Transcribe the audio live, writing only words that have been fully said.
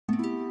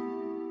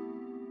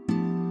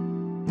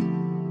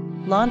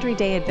Laundry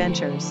Day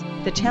Adventures,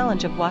 the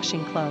challenge of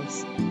washing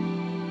clothes.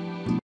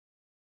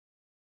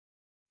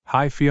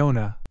 Hi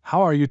Fiona,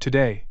 how are you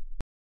today?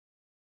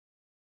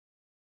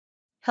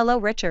 Hello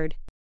Richard.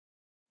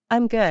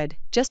 I'm good,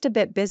 just a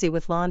bit busy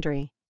with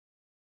laundry.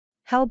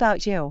 How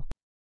about you?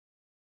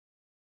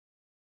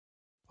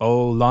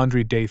 Oh,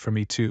 laundry day for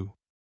me too.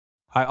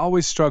 I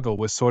always struggle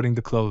with sorting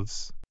the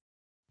clothes.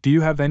 Do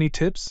you have any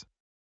tips?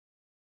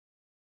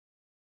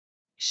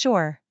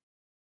 Sure.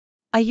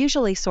 I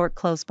usually sort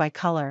clothes by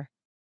color.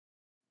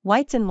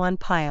 Whites in one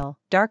pile,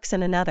 darks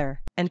in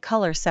another, and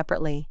colors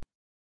separately.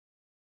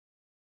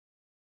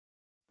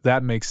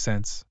 That makes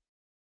sense.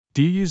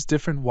 Do you use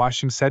different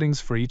washing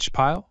settings for each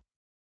pile?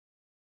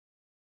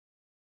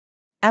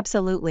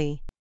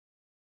 Absolutely.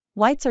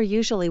 Whites are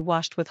usually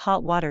washed with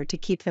hot water to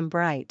keep them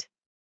bright.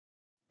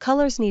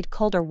 Colors need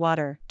colder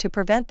water to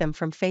prevent them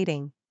from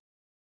fading.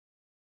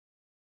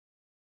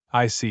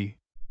 I see.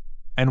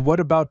 And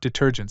what about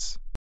detergents?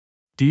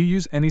 Do you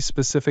use any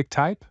specific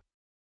type?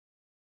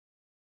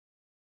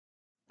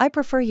 I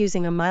prefer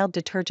using a mild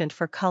detergent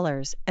for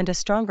colors and a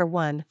stronger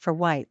one for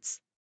whites.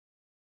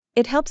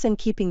 It helps in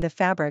keeping the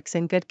fabrics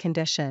in good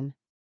condition.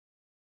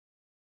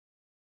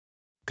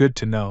 Good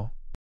to know.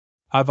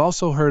 I've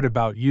also heard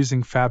about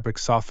using fabric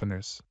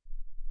softeners.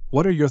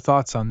 What are your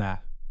thoughts on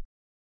that?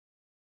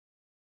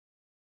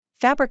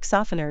 Fabric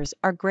softeners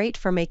are great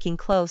for making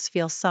clothes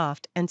feel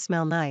soft and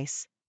smell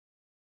nice.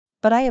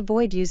 But I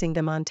avoid using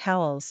them on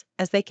towels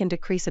as they can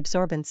decrease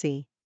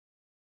absorbency.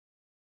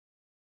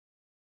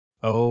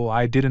 Oh,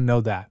 I didn't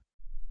know that.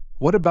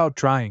 What about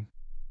drying?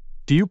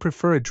 Do you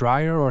prefer a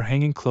dryer or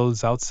hanging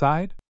clothes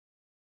outside?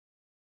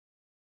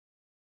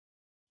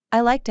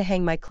 I like to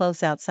hang my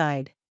clothes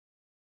outside.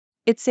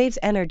 It saves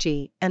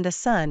energy and the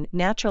sun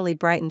naturally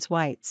brightens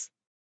whites.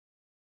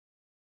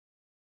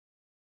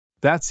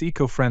 That's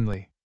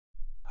eco-friendly.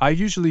 I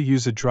usually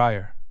use a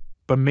dryer,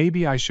 but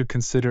maybe I should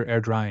consider air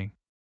drying.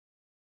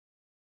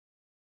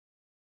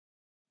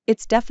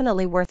 It's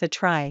definitely worth a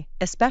try,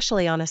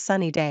 especially on a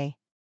sunny day.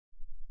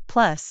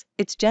 Plus,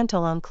 it's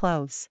gentle on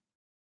clothes.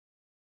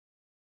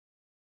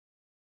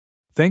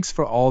 Thanks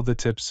for all the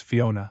tips,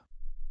 Fiona.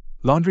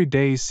 Laundry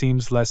day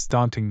seems less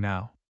daunting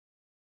now.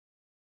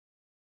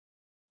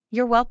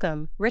 You're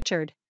welcome,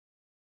 Richard.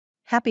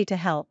 Happy to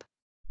help.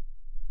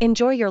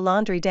 Enjoy your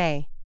laundry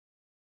day.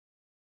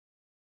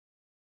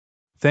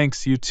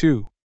 Thanks, you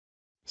too.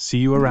 See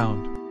you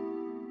around.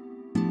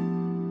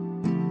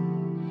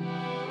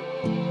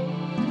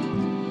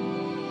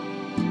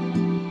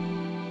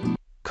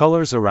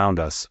 Colors around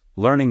us,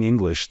 learning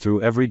English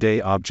through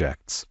everyday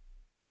objects.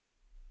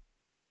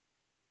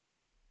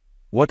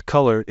 What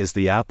color is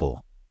the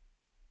apple?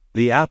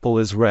 The apple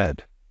is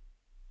red.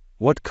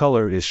 What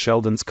color is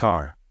Sheldon's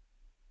car?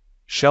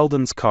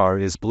 Sheldon's car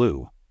is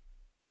blue.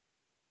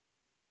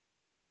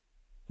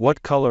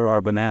 What color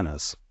are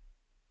bananas?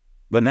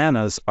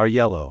 Bananas are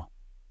yellow.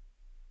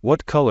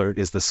 What color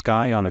is the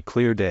sky on a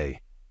clear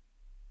day?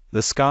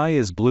 The sky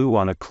is blue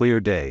on a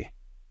clear day.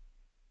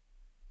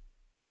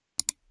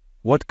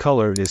 What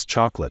color is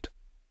chocolate?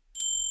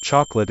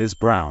 Chocolate is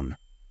brown.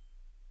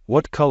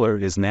 What color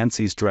is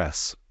Nancy's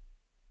dress?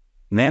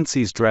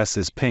 Nancy's dress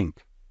is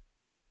pink.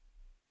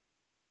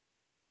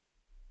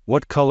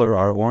 What color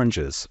are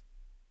oranges?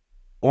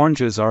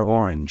 Oranges are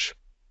orange.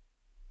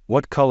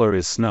 What color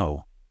is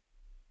snow?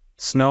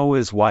 Snow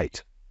is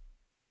white.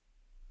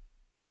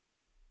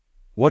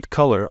 What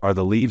color are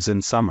the leaves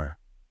in summer?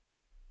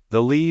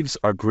 The leaves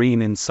are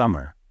green in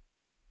summer.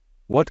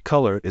 What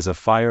color is a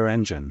fire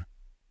engine?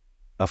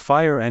 A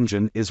fire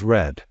engine is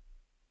red.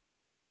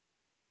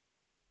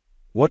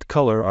 What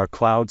color are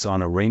clouds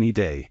on a rainy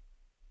day?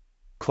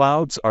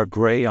 Clouds are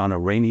gray on a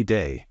rainy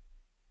day.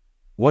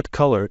 What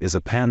color is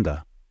a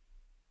panda?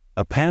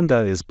 A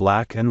panda is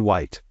black and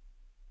white.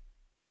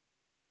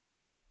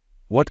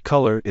 What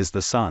color is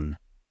the sun?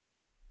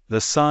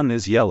 The sun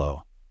is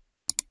yellow.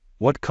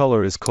 What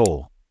color is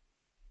coal?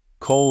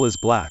 Coal is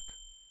black.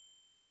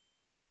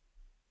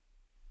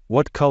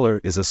 What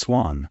color is a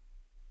swan?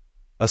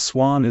 A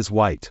swan is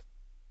white.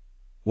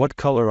 What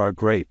color are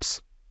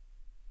grapes?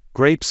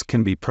 Grapes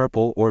can be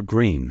purple or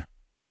green.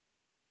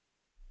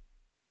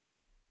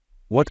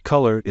 What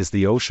color is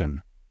the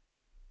ocean?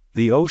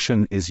 The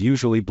ocean is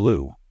usually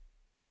blue.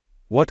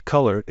 What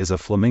color is a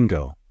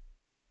flamingo?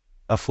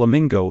 A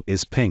flamingo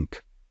is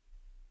pink.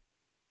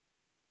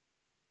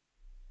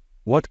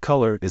 What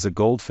color is a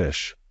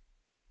goldfish?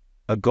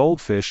 A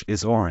goldfish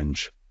is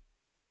orange.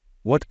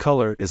 What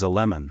color is a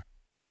lemon?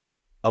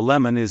 A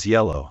lemon is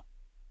yellow.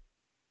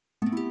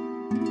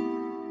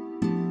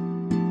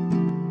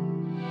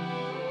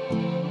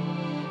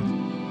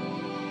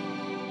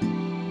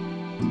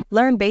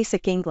 Learn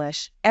basic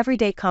English,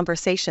 everyday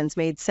conversations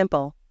made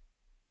simple.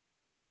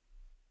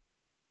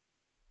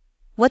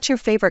 What's your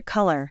favorite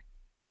color?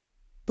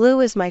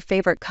 Blue is my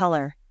favorite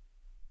color.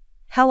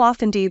 How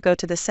often do you go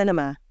to the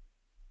cinema?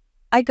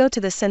 I go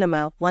to the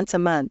cinema once a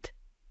month.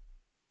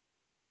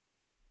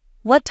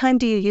 What time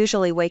do you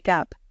usually wake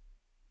up?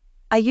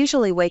 I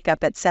usually wake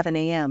up at 7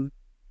 a.m.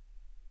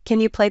 Can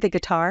you play the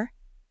guitar?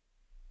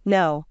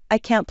 No, I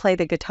can't play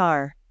the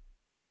guitar.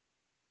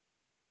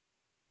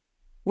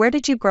 Where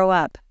did you grow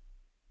up?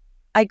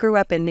 I grew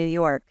up in New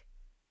York.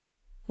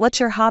 What's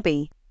your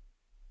hobby?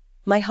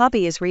 My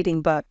hobby is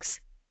reading books.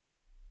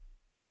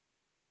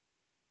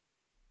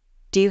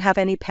 Do you have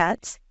any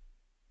pets?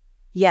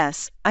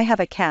 Yes, I have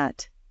a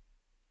cat.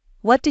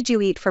 What did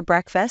you eat for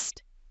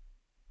breakfast?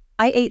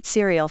 I ate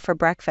cereal for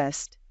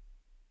breakfast.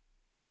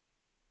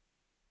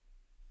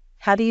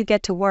 How do you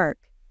get to work?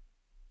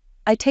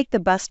 I take the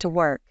bus to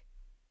work.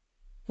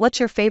 What's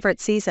your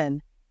favorite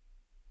season?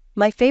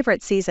 My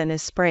favorite season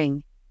is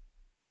spring.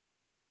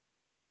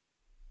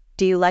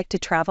 Do you like to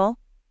travel?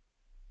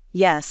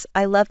 Yes,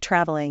 I love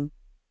traveling.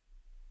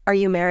 Are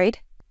you married?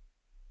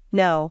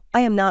 No,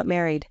 I am not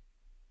married.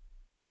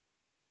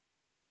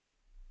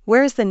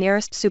 Where is the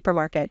nearest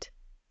supermarket?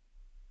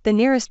 The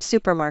nearest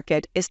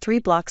supermarket is 3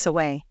 blocks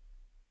away.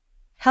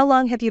 How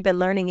long have you been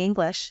learning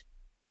English?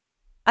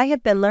 I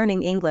have been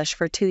learning English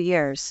for 2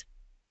 years.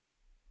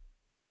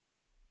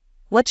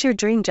 What's your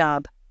dream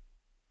job?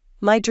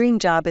 My dream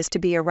job is to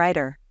be a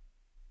writer.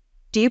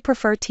 Do you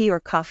prefer tea or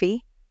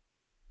coffee?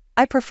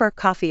 I prefer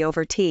coffee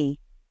over tea.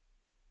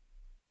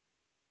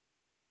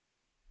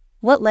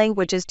 What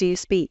languages do you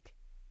speak?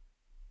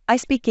 I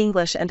speak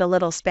English and a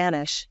little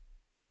Spanish.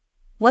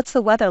 What's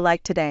the weather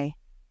like today?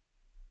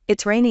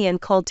 It's rainy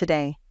and cold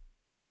today.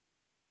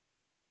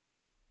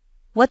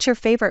 What's your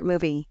favorite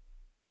movie?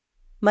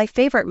 My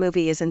favorite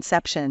movie is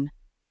Inception.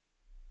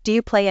 Do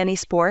you play any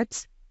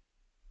sports?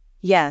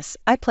 Yes,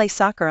 I play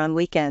soccer on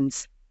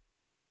weekends.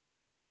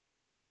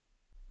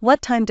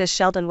 What time does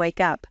Sheldon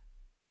wake up?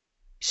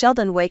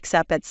 Sheldon wakes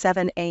up at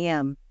 7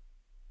 a.m.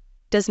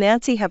 Does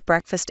Nancy have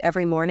breakfast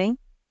every morning?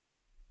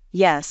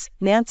 Yes,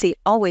 Nancy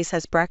always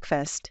has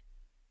breakfast.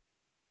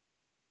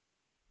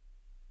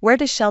 Where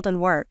does Sheldon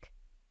work?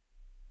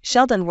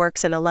 Sheldon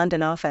works in a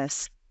London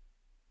office.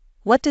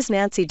 What does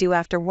Nancy do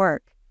after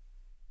work?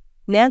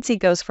 Nancy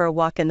goes for a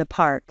walk in the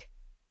park.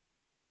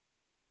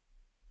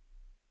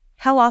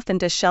 How often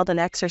does Sheldon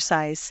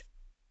exercise?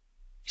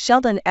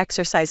 Sheldon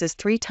exercises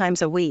 3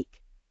 times a week.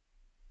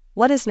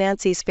 What is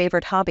Nancy's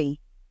favorite hobby?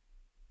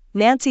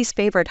 Nancy's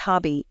favorite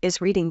hobby is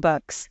reading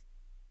books.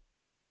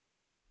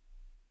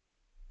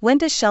 When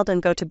does Sheldon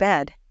go to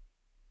bed?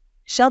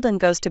 Sheldon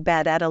goes to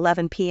bed at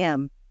 11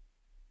 p.m.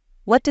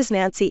 What does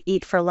Nancy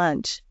eat for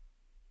lunch?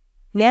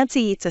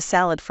 Nancy eats a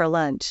salad for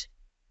lunch.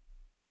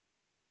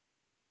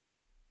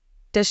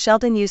 Does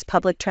Sheldon use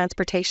public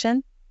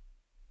transportation?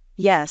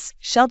 Yes,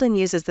 Sheldon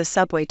uses the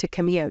subway to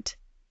commute.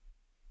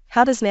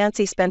 How does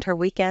Nancy spend her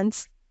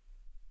weekends?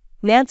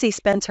 Nancy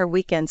spends her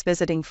weekends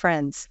visiting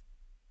friends.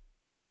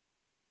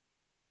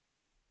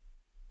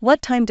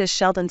 What time does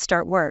Sheldon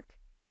start work?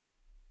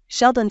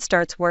 Sheldon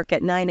starts work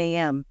at 9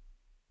 a.m.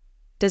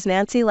 Does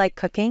Nancy like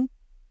cooking?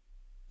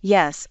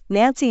 Yes,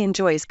 Nancy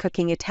enjoys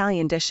cooking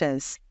Italian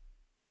dishes.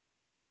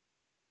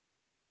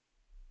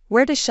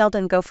 Where does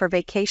Sheldon go for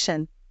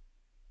vacation?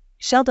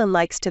 Sheldon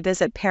likes to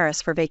visit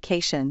Paris for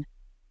vacation.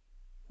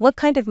 What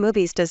kind of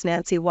movies does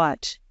Nancy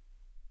watch?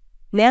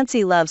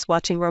 Nancy loves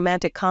watching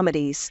romantic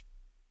comedies.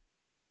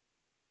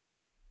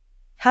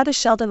 How does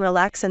Sheldon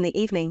relax in the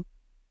evening?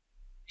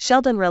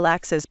 Sheldon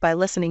relaxes by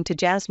listening to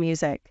jazz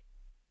music.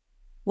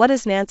 What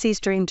is Nancy's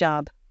dream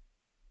job?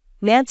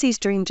 Nancy's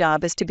dream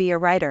job is to be a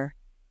writer.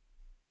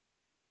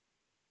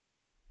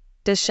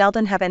 Does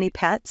Sheldon have any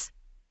pets?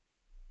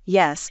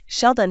 Yes,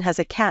 Sheldon has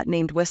a cat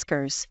named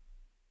Whiskers.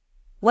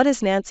 What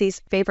is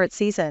Nancy's favorite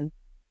season?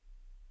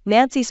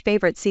 Nancy's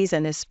favorite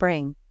season is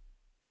spring.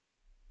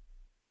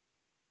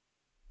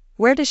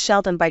 Where does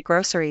Sheldon buy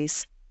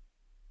groceries?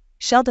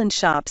 Sheldon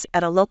shops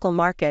at a local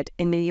market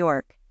in New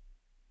York.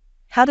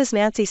 How does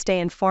Nancy stay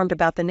informed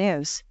about the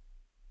news?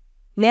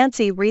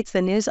 Nancy reads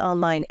the news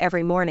online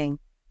every morning.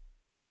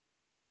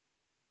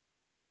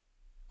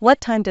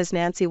 What time does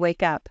Nancy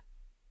wake up?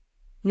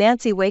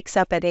 Nancy wakes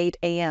up at 8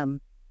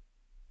 a.m.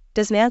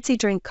 Does Nancy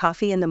drink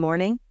coffee in the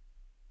morning?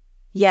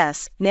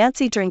 Yes,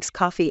 Nancy drinks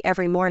coffee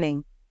every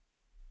morning.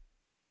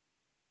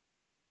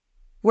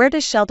 Where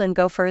does Sheldon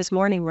go for his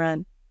morning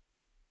run?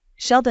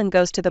 Sheldon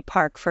goes to the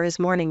park for his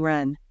morning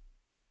run.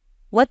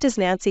 What does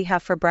Nancy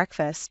have for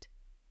breakfast?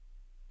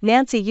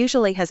 Nancy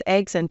usually has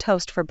eggs and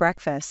toast for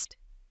breakfast.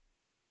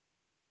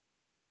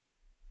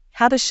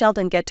 How does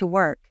Sheldon get to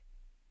work?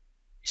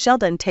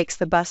 Sheldon takes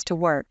the bus to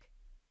work.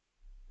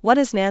 What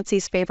is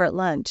Nancy's favorite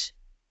lunch?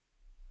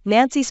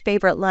 Nancy's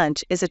favorite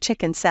lunch is a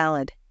chicken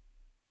salad.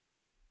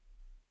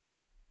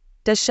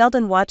 Does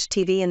Sheldon watch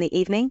TV in the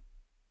evening?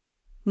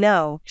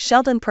 No,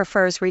 Sheldon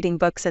prefers reading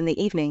books in the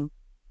evening.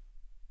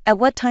 At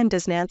what time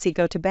does Nancy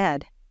go to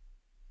bed?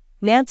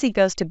 Nancy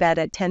goes to bed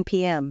at 10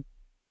 p.m.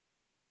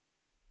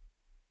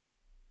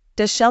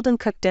 Does Sheldon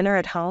cook dinner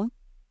at home?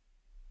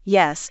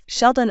 Yes,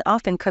 Sheldon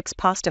often cooks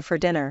pasta for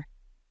dinner.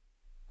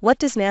 What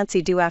does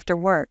Nancy do after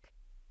work?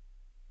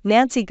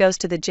 Nancy goes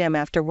to the gym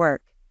after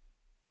work.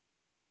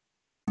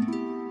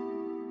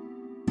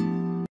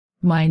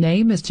 My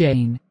name is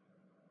Jane.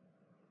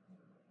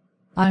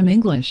 I'm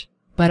English,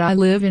 but I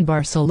live in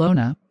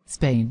Barcelona,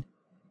 Spain.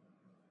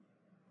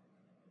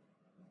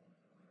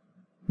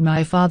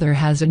 My father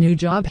has a new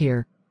job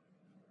here.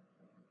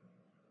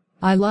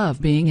 I love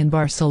being in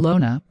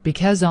Barcelona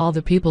because all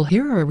the people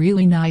here are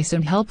really nice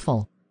and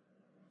helpful.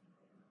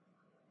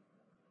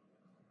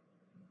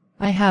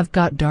 I have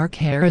got dark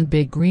hair and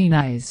big green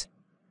eyes.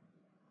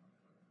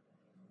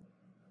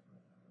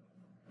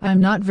 I'm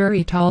not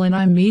very tall and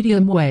I'm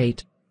medium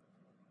weight.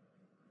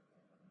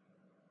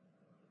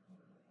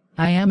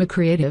 I am a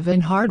creative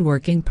and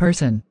hardworking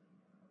person.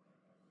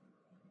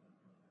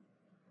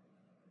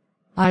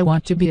 I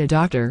want to be a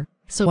doctor,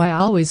 so I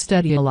always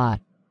study a lot.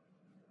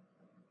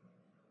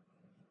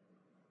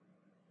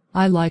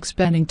 I like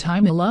spending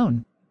time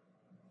alone.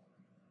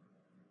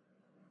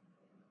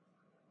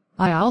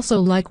 I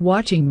also like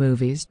watching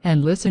movies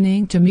and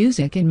listening to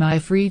music in my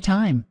free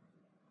time.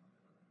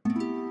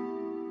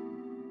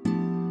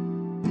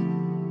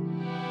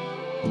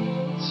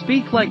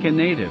 Speak like a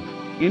native,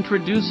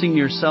 introducing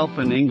yourself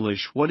in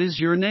English. What is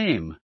your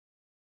name?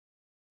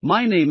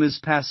 My name is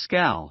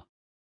Pascal.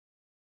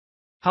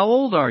 How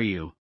old are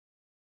you?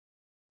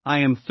 I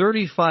am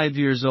 35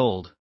 years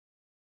old.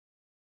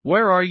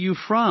 Where are you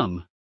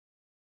from?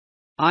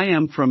 I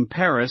am from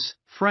Paris,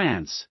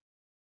 France.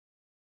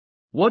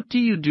 What do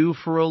you do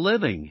for a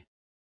living?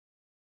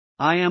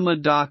 I am a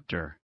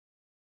doctor.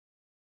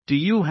 Do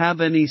you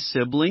have any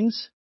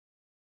siblings?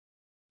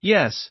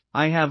 Yes,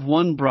 I have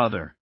one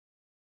brother.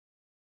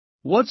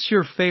 What's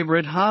your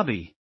favorite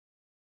hobby?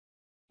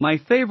 My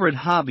favorite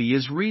hobby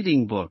is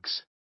reading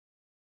books.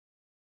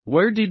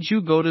 Where did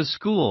you go to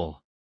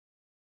school?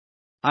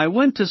 I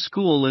went to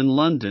school in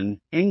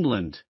London,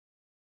 England.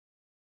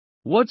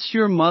 What's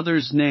your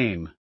mother's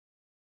name?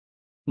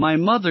 My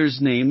mother's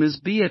name is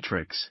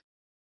Beatrix.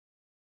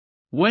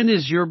 When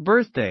is your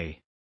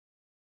birthday?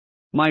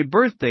 My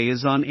birthday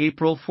is on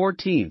April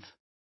 14th.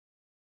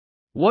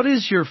 What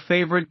is your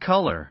favorite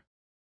color?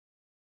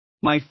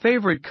 My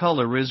favorite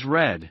color is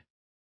red.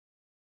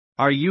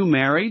 Are you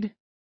married?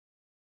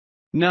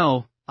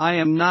 No, I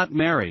am not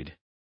married.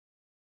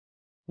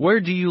 Where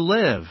do you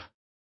live?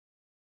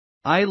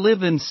 I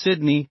live in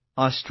Sydney,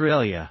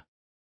 Australia.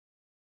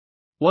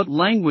 What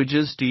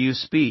languages do you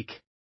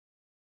speak?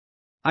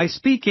 I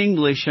speak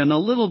English and a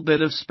little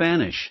bit of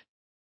Spanish.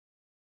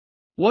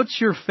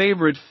 What's your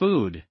favorite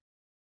food?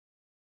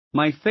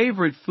 My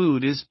favorite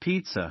food is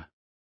pizza.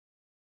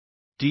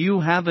 Do you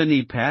have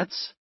any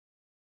pets?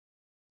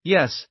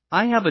 Yes,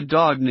 I have a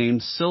dog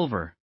named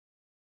Silver.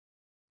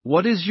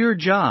 What is your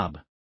job?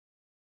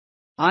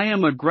 I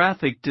am a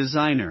graphic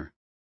designer.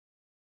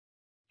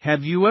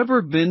 Have you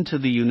ever been to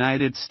the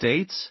United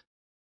States?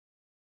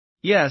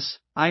 Yes,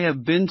 I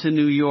have been to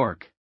New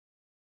York.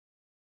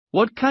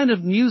 What kind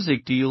of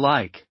music do you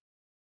like?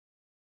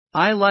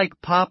 I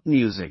like pop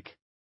music.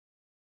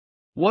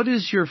 What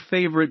is your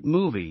favorite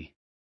movie?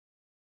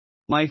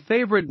 My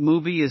favorite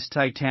movie is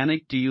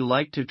Titanic. Do you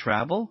like to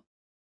travel?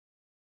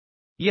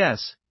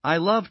 Yes, I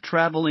love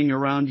traveling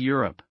around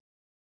Europe.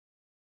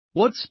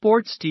 What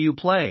sports do you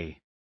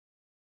play?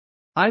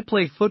 I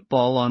play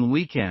football on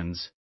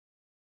weekends.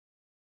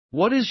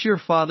 What is your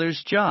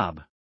father's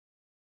job?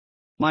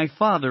 My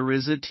father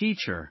is a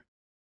teacher.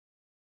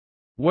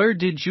 Where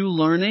did you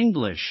learn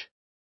English?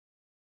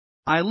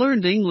 I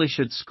learned English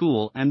at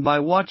school and by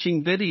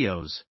watching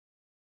videos.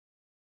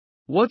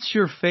 What's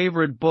your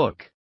favorite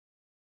book?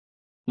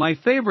 My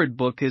favorite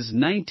book is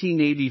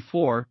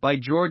 1984 by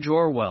George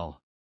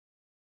Orwell.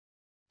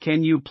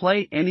 Can you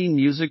play any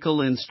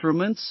musical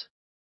instruments?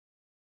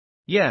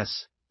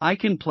 Yes, I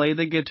can play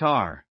the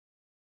guitar.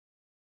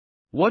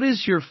 What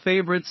is your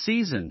favorite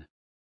season?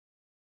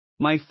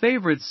 My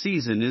favorite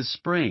season is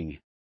spring.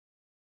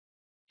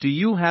 Do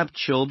you have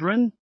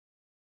children?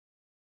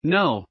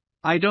 No,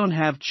 I don't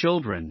have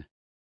children.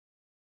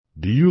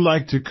 Do you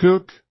like to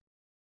cook?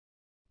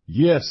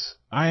 Yes,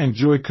 I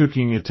enjoy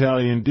cooking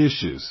Italian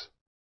dishes.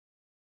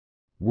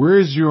 Where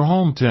is your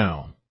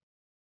hometown?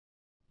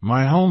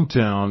 My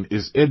hometown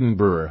is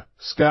Edinburgh,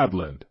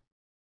 Scotland.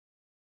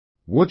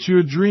 What's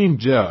your dream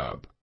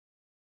job?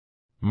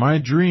 My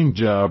dream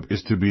job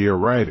is to be a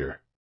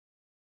writer.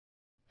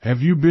 Have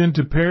you been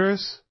to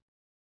Paris?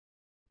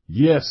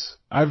 Yes,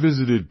 I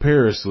visited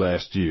Paris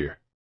last year.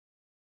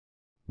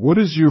 What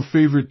is your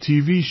favorite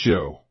TV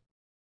show?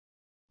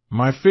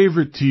 My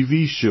favorite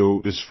TV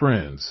show is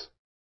Friends.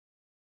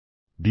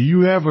 Do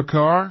you have a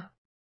car?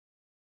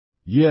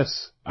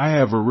 Yes, I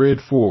have a red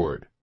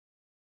Ford.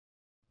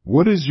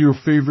 What is your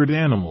favorite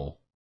animal?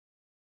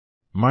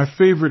 My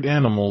favorite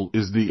animal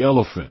is the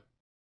elephant.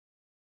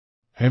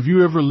 Have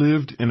you ever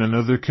lived in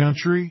another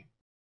country?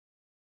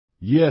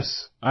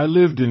 Yes, I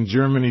lived in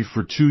Germany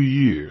for 2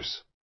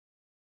 years.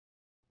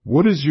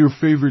 What is your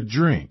favorite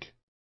drink?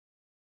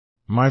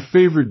 My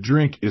favorite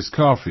drink is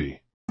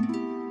coffee.